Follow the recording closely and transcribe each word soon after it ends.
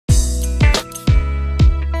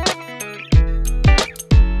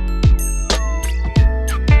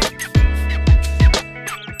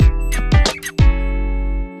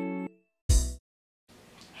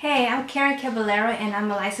Caballero and I'm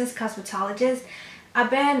a licensed cosmetologist. I've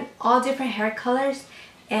been all different hair colors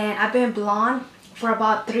and I've been blonde for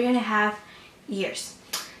about 3.5 years.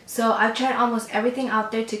 So I've tried almost everything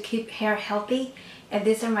out there to keep hair healthy, and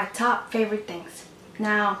these are my top favorite things.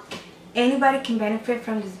 Now, anybody can benefit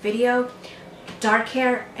from this video, dark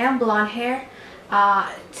hair and blonde hair,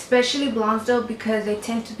 especially blondes though, because they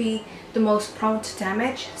tend to be the most prone to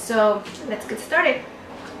damage. So let's get started.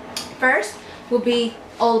 First will be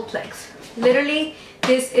Olaplex. Literally,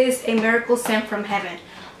 this is a miracle sent from heaven.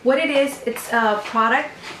 What it is, it's a product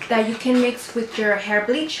that you can mix with your hair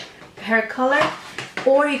bleach, hair color,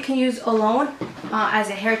 or you can use alone as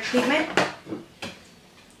a hair treatment.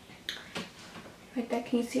 Like that,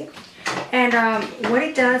 can you see it? And what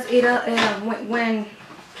it does, when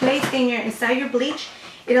placed inside your bleach,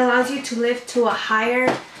 it allows you to lift to a higher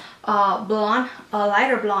blonde, a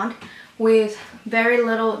lighter blonde with very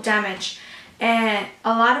little damage. And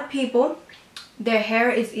a lot of people, their hair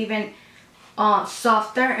is even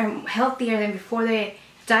softer and healthier than before they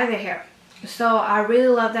dye their hair. So I really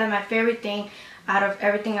love that. My favorite thing out of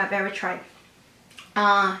everything I've ever tried.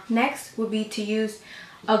 Next would be to use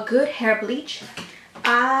a good hair bleach.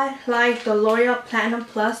 I like the L'Oreal Platinum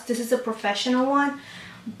Plus. This is a professional one,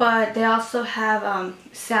 but they also have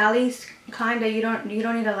Sally's kind that you don't need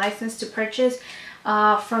a license to purchase.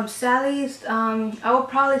 From Sally's, I would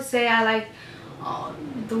probably say I like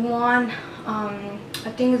the one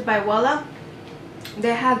I think is by Wella.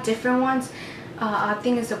 They have different ones. I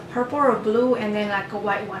think it's a purple or blue and then like a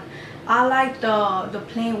white one. I like the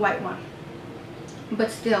plain white one, but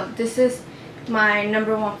still, this is my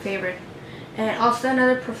 #1 favorite. And also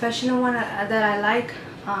another professional one that I like,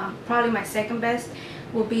 probably my second best,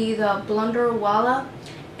 will be the Blunder Wella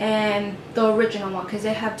and the original one, because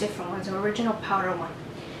they have different ones. The original powder one.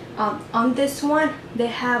 On this one, they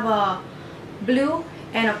have a blue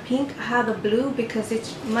and a pink. I have the blue because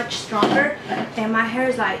it's much stronger, and my hair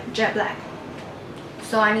is like jet black,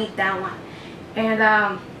 so I need that one.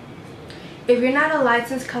 And if you're not a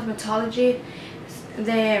licensed cosmetologist,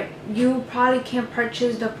 then you probably can't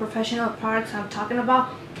purchase the professional products I'm talking about.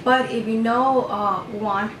 But if you know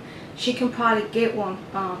one, she can probably get one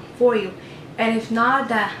for you. And if not,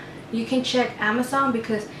 that you can check Amazon,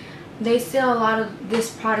 because they sell a lot of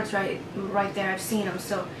these products right there. I've seen them,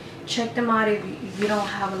 so check them out if you don't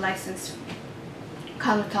have a licensed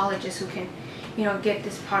cosmetologist who can, get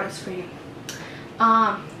these products for you.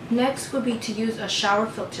 Next would be to use a shower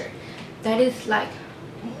filter. That is like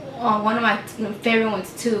one of my favorite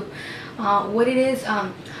ones too. What it is,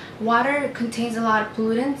 water contains a lot of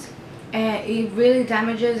pollutants, and it really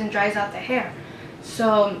damages and dries out the hair.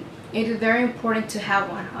 So it is very important to have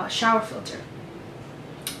one, a shower filter.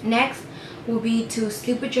 Next will be to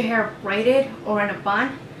sleep with your hair braided or in a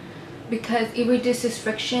bun, because it reduces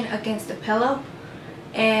friction against the pillow,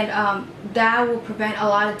 and that will prevent a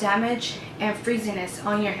lot of damage and frizziness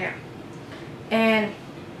on your hair. And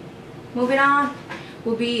moving on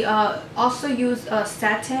will be also use a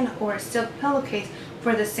satin or a silk pillowcase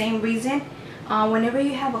for the same reason. Whenever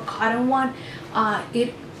you have a cotton one,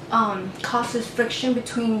 it causes friction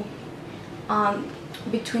between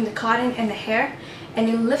the cotton and the hair, and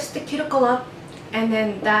it lifts the cuticle up, and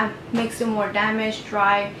then that makes it more damaged,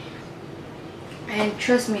 dry, and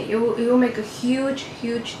trust me, it will make a huge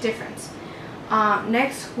difference.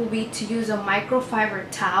 Next will be to use a microfiber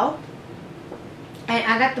towel. And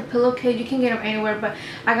I got the pillowcase. You can get them anywhere, but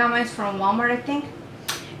I got mine from Walmart, I think.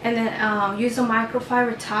 And then use a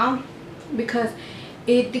microfiber towel, because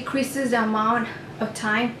it decreases the amount of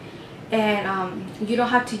time, and you don't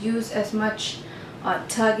have to use as much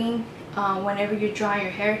tugging whenever you're drying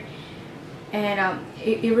your hair, and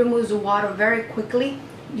it removes the water very quickly.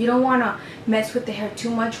 You don't want to mess with the hair too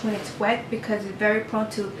much when it's wet, because it's very prone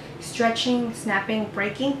to stretching, snapping,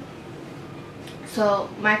 breaking. So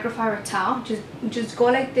microfiber towel, just go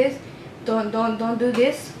like this. Don't do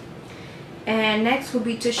this. And next will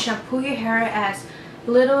be to shampoo your hair as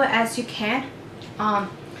little as you can.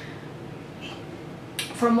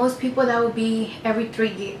 For most people, that would be every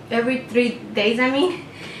 3 days.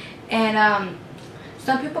 And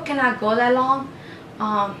some people cannot go that long.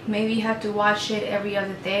 Maybe you have to wash it every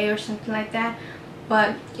other day or something like that.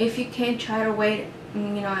 But if you can, try to wait,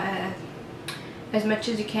 as much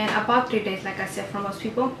as you can, about 3 days, like I said, for most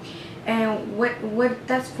people. And what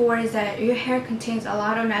that's for is that your hair contains a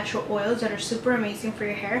lot of natural oils that are super amazing for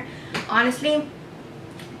your hair. Honestly,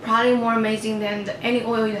 probably more amazing than any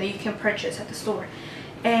oil that you can purchase at the store.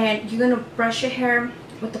 And you're gonna brush your hair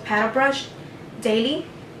with the paddle brush daily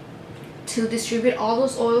to distribute all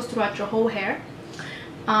those oils throughout your whole hair.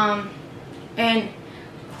 And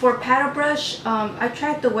For paddle brush, I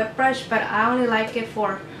tried the wet brush, but I only like it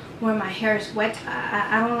for when my hair is wet.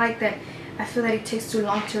 I don't like that. I feel that it takes too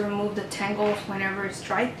long to remove the tangles whenever it's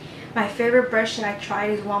dry. My favorite brush that I tried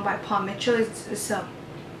is one by Paul Mitchell. It's a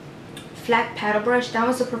flat paddle brush. That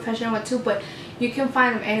was a professional one too, but you can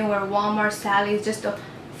find them anywhere. Walmart, Sally's, just a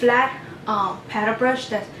flat paddle brush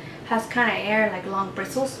that has kind of air, like long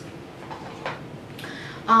bristles.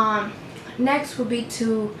 Next would be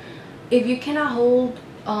to, if you cannot hold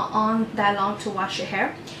on that long to wash your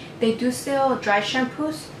hair, they do sell dry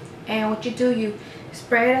shampoos, and what you do, you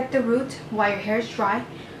spray it at the root while your hair is dry,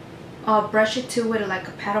 brush it too with like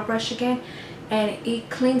a paddle brush again, and it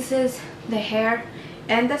cleanses the hair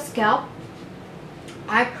and the scalp.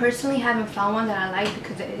 I personally haven't found one that I like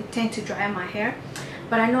because it tends to dry my hair,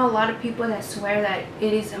 but I know a lot of people that swear that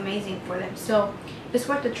it is amazing for them, so it's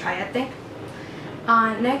worth a try, I think.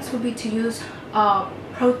 Next would be to use a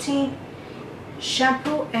protein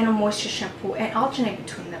shampoo and a moisture shampoo and alternate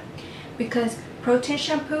between them, because protein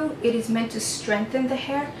shampoo, it is meant to strengthen the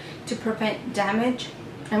hair to prevent damage.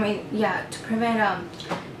 To prevent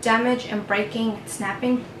damage and breaking,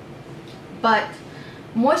 snapping. But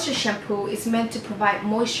moisture shampoo is meant to provide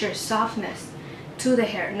moisture, softness to the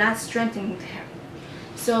hair, not strengthening the hair.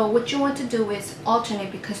 So what you want to do is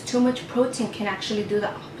alternate, because too much protein can actually do the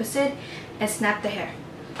opposite and snap the hair.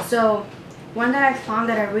 So one that I found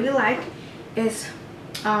that I really like is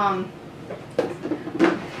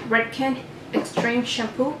Redken Extreme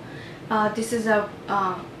Shampoo. This is a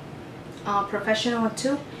professional one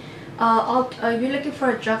too. If you're looking for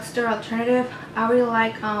a drugstore alternative, I really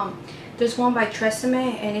like there's one by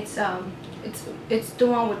Tresemme, and it's the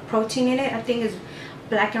one with protein in it. I think it's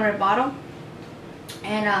black and red bottle.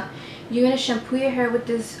 And you're gonna shampoo your hair with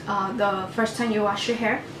this the first time you wash your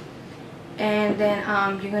hair, and then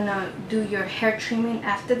you're gonna do your hair treatment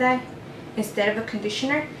after that instead of a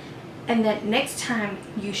conditioner. And then next time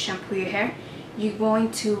you shampoo your hair, you're going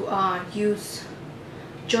to use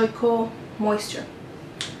Joico Moisture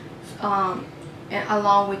and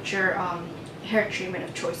along with your hair treatment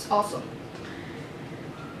of choice also,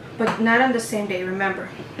 but not on the same day, remember.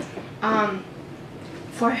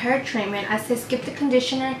 For hair treatment, I say skip the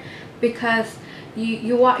conditioner, because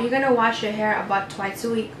you're gonna wash your hair about twice a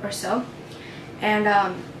week or so, and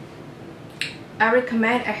I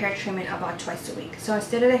recommend a hair treatment about twice a week. So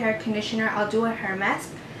instead of the hair conditioner, I'll do a hair mask.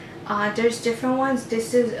 There's different ones.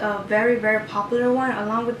 This is a very, very popular one,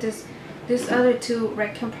 along with this other two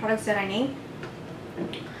Redken products that I named.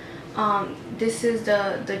 This is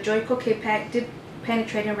the Joico K-Pack Deep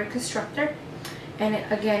Penetrating Reconstructor, and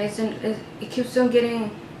it keeps on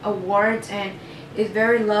getting awards, and it's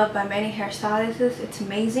very loved by many hairstylists. It's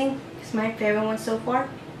amazing. It's my favorite one so far.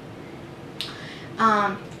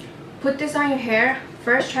 Put this on your hair.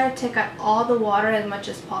 First, try to take out all the water as much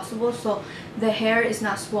as possible, so the hair is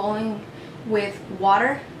not swollen with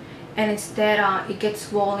water, and instead it gets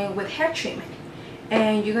swollen with hair treatment.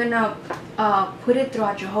 And you're gonna put it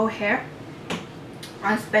throughout your whole hair,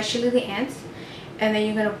 especially the ends, and then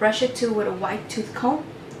you're gonna brush it too with a white tooth comb.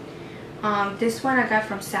 This one I got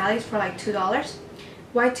from Sally's for like $2.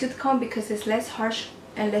 White tooth comb because it's less harsh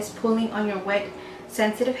and less pulling on your wet,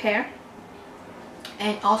 sensitive hair.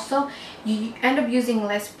 And also you end up using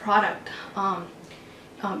less product, and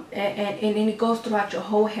it goes throughout your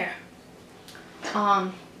whole hair.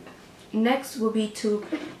 Next will be to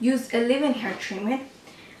use a leave-in hair treatment.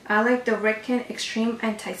 I like the Redken Extreme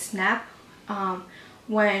Anti-Snap.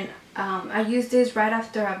 When I use this right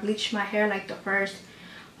after I bleach my hair, like the first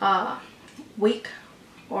week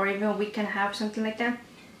or even a week and a half, something like that.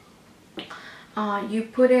 You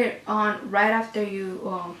put it on right after you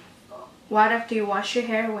wash your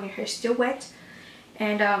hair, when your hair is still wet.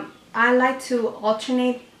 And I like to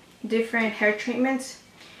alternate different hair treatments,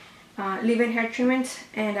 leave-in hair treatments.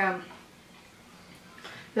 And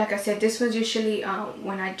like I said, this was usually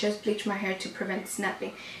when I just bleach my hair to prevent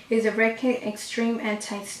snapping. It's a Redken Extreme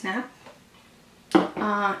Anti-Snap.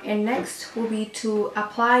 And next will be to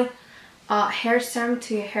apply hair serum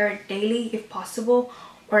to your hair daily if possible,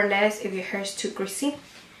 or less if your hair is too greasy.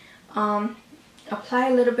 Apply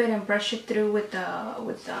a little bit and brush it through with the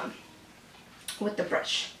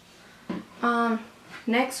brush.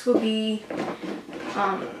 Next will be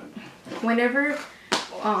whenever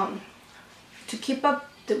to keep up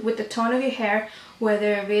with the tone of your hair,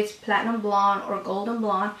 whether it's platinum blonde or golden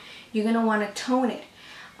blonde, you're gonna want to tone it.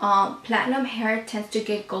 Platinum hair tends to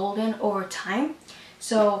get golden over time,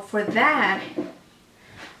 so for that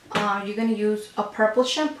you're going to use a purple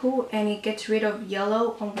shampoo, and it gets rid of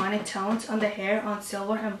yellow unwanted tones on the hair on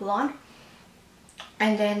silver and blonde.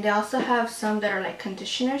 And then they also have some that are like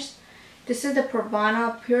conditioners, This is the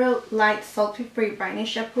Pravana Pure Light Sulfate-Free Brightening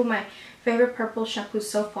Shampoo, my favorite purple shampoo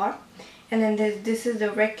so far. And then this is the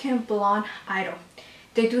Redken Blonde Idol.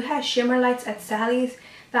 They do have shimmer lights at Sally's.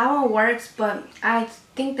 That one works, but I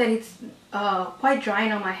think that it's quite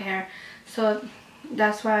drying on my hair. So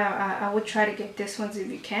that's why I would try to get this ones if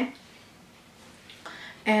you can.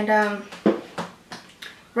 And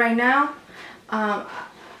right now, I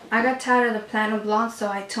got tired of the platinum blonde, so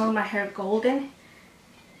I toned my hair golden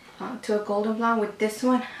to a golden blonde. With this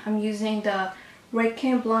one, I'm using the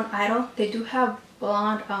Redken Blonde Idol. They do have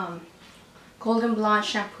blonde, golden blonde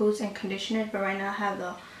shampoos and conditioners, but right now I have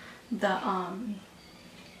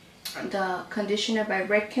the conditioner by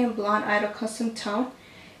Redken Blonde Idol Custom Tone,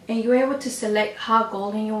 and you're able to select how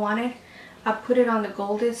golden you want it. I put it on the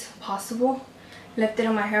goldest possible, left it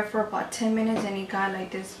on my hair for about 10 minutes, and it got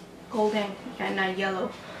like this golden and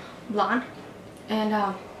yellow blonde.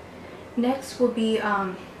 And next will be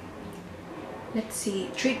let's see,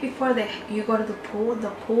 treat before you go to the pool.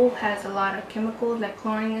 The pool has a lot of chemicals like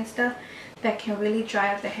chlorine and stuff that can really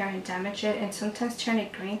dry up the hair and damage it, and sometimes turn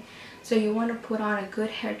it green. So you want to put on a good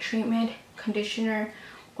hair treatment, conditioner,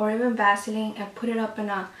 or even Vaseline, and put it up in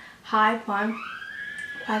a high bun.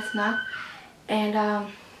 That's not. And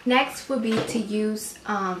next would be to use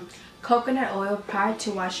coconut oil prior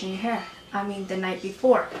to washing your hair. I mean the night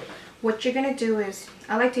before. What you're gonna do is,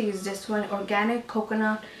 I like to use this one, organic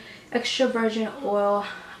coconut extra virgin oil.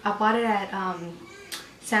 I bought it at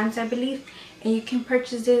Sam's, I believe, and you can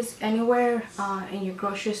purchase this anywhere in your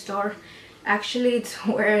grocery store. Actually, it's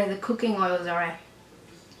where the cooking oils are at,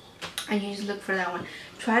 and you just look for that one.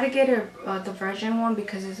 Try to get the virgin one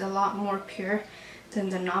because it's a lot more pure than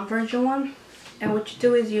the non-virgin one. And what you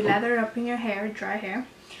do is you lather it up in your hair, dry hair,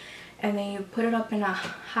 and then you put it up in a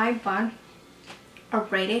high bun or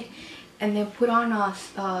braid it, and then put on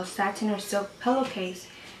a satin or silk pillowcase.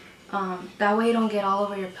 That way you don't get all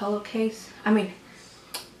over your pillowcase. I mean,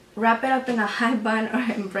 wrap it up in a high bun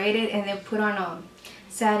or braid it, and then put on a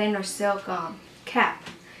satin or silk cap.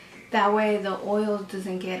 That way the oil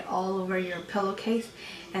doesn't get all over your pillowcase,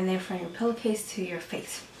 and then from your pillowcase to your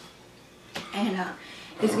face. And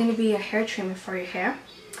it's going to be a hair treatment for your hair.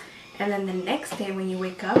 And then the next day when you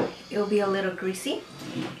wake up, it'll be a little greasy,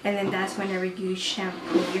 and then that's whenever you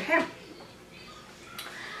shampoo your hair.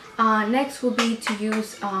 Next will be to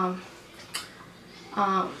use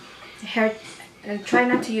hair, and try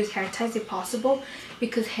not to use hair ties if possible,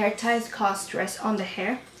 because hair ties cause stress on the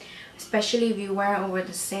hair, especially if you wear it over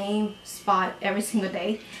the same spot every single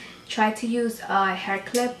day. Try to use a hair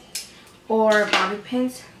clip or bobby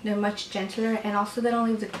pins. They're much gentler, and also they don't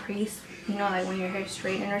leave the crease, you know, like when your hair is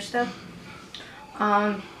straightened or stuff.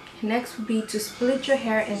 Next would be to split your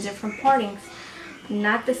hair in different partings,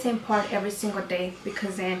 not the same part every single day,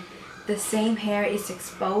 because then the same hair is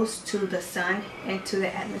exposed to the sun and to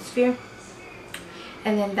the atmosphere,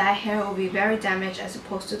 and then that hair will be very damaged as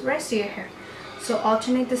opposed to the rest of your hair. So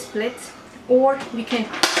alternate the splits, or you can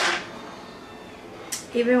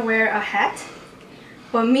even wear a hat.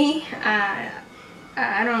 But me,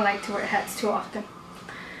 I don't like to wear hats too often,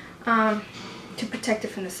 to protect it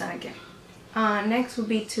from the sun again. Next will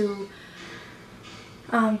be to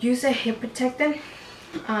use a hair protectant.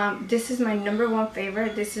 This is my #1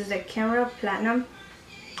 favorite. This is a Kenra Platinum.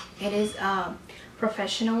 It is a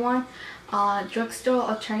professional one. Drugstore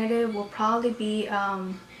alternative will probably be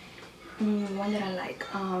one that I like.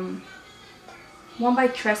 One by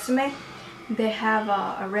Tresemme. They have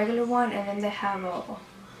a regular one, and then they have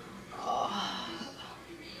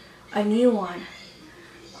a new one.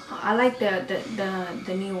 I like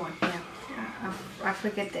the new one. Yeah, I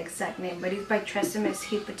forget the exact name, but it's by Tresemme's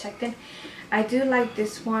Heat Protectant. I do like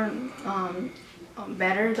this one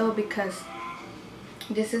better though, because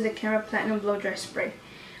this is a Kenra Platinum Blow Dry Spray.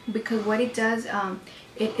 Because what it does,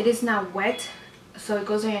 it is not wet, so it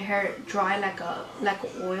goes on your hair dry like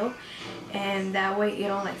oil, and that way you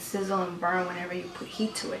don't like sizzle and burn whenever you put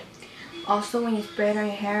heat to it. Also, when you spray it on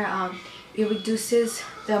your hair, it reduces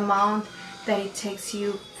the amount that it takes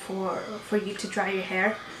you for you to dry your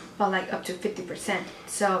hair by like up to 50%.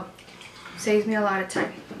 So saves me a lot of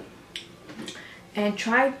time. And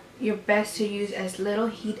try your best to use as little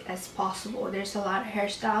heat as possible. There's a lot of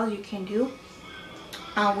hairstyles you can do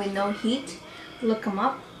with no heat. Look them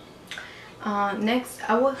up. Next,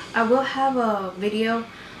 I will have a video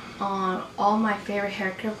on all my favorite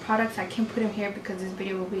hair care products. I can't put them here because this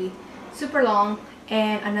video will be super long,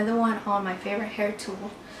 and another one on my favorite hair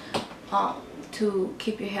tool to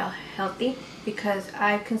keep your hair healthy, because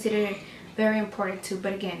I consider it very important too,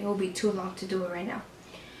 but again, it will be too long to do it right now.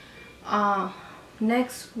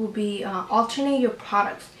 Next will be alternate your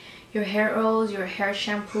products. your hair oils, your hair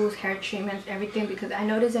shampoos, hair treatments, everything, because I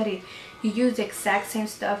noticed that if you use the exact same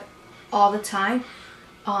stuff all the time,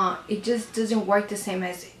 it just doesn't work the same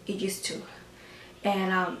as it used to.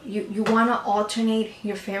 And you want to alternate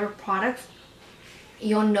your favorite products.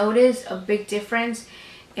 You'll notice a big difference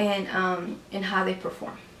in how they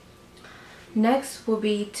perform. Next will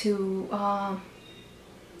be to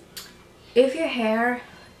if your hair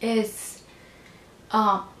is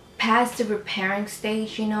past the repairing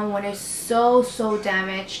stage, you know, when it's so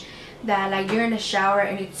damaged that like you're in the shower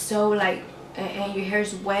and it's so like, and your hair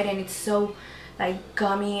is wet and it's so like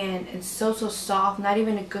gummy and so soft, not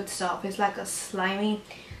even a good soft, it's like a slimy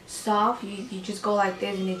soft. You just go like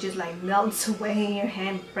this and it just like melts away and your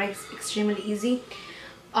hand breaks extremely easy.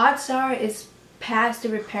 Odds are it's past the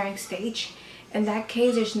repairing stage. In that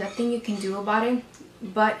case, there's nothing you can do about it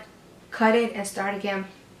but cut it and start again.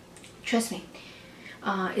 Trust me,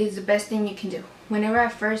 it's the best thing you can do. Whenever I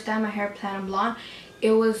first dyed my hair platinum blonde,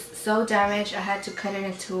 it was so damaged I had to cut it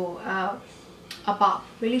into a bob,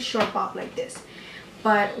 really short bob like this.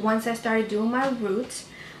 But once I started doing my roots,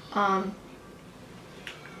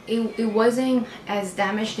 it wasn't as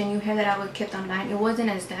damaged. The new hair that I would kept on dyeing, it wasn't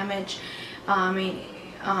as damaged.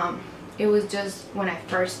 It was just when I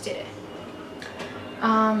first did it.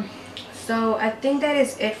 So I think that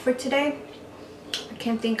is it for today. I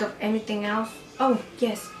can't think of anything else. Oh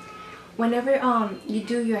yes, whenever you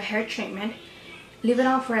do your hair treatment, leave it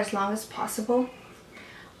on for as long as possible.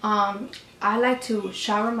 I like to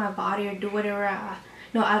shower my body or do whatever.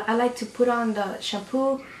 I like to put on the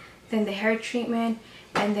shampoo, then the hair treatment,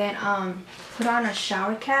 and then put on a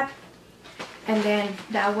shower cap, and then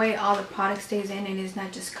that way all the product stays in and it's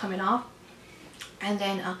not just coming off. And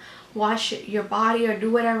then wash your body or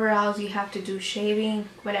do whatever else you have to do, shaving,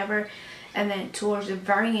 whatever, and then towards the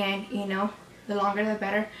very end, you know, the longer the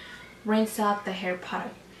better, rinse out the hair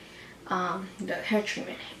product, the hair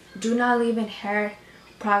treatment. Do not leave in hair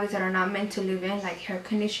products that are not meant to live in, like hair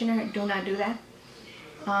conditioner. Do not do that.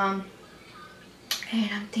 And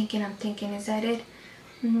I'm thinking, is that it?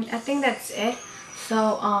 I think that's it.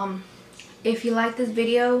 So if you like this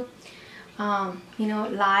video, you know,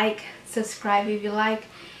 like, subscribe if you like,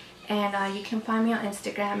 and you can find me on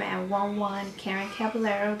Instagram at 11 Karen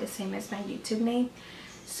Caballero, the same as my YouTube name.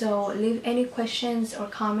 So leave any questions or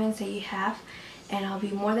comments that you have, and I'll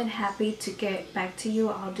be more than happy to get back to you.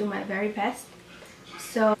 I'll do my very best.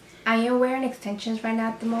 So I am wearing extensions right now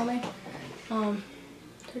at the moment.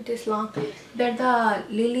 They're this long. They're the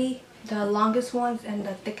Lily, the longest ones and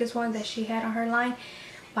the thickest ones that she had on her line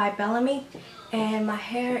by Bellamy. And my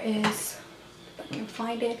hair is, if I can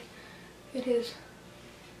find it, it is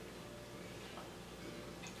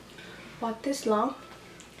about this long.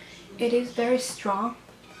 It is very strong,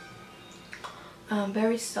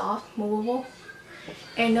 very soft, movable.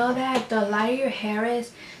 And know that the lighter your hair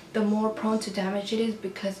is, the more prone to damage it is,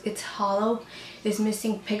 because it's hollow, it's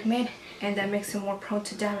missing pigment, and that makes it more prone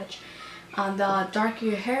to damage. The darker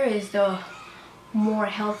your hair is, the more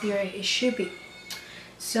healthier it should be.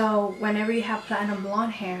 So whenever you have platinum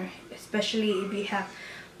blonde hair, especially if you have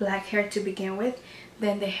black hair to begin with,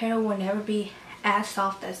 then the hair will never be as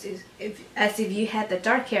soft as if you had the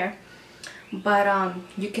dark hair. But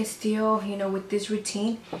you can still, you know, with this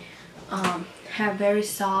routine, have very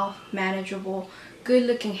soft, manageable, good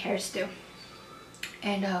looking hair still.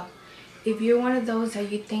 And if you're one of those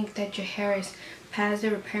that you think that your hair is past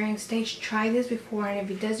the repairing stage, try this before, and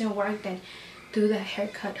if it doesn't work, then do the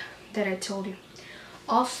haircut that I told you.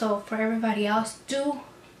 Also, for everybody else, do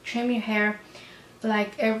trim your hair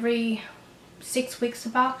like every 6 weeks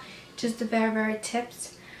about, just the very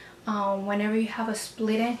tips. Whenever you have a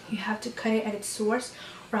split end, you have to cut it at its source,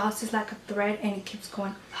 or else it's like a thread and it keeps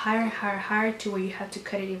going higher and higher to where you have to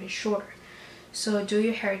cut it even shorter. So do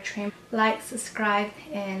your hair trim. Like, subscribe,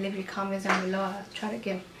 and leave your comments down below. I'll try to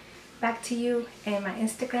get back to you. And my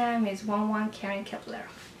Instagram is 11 Karen Caballero.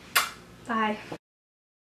 Bye.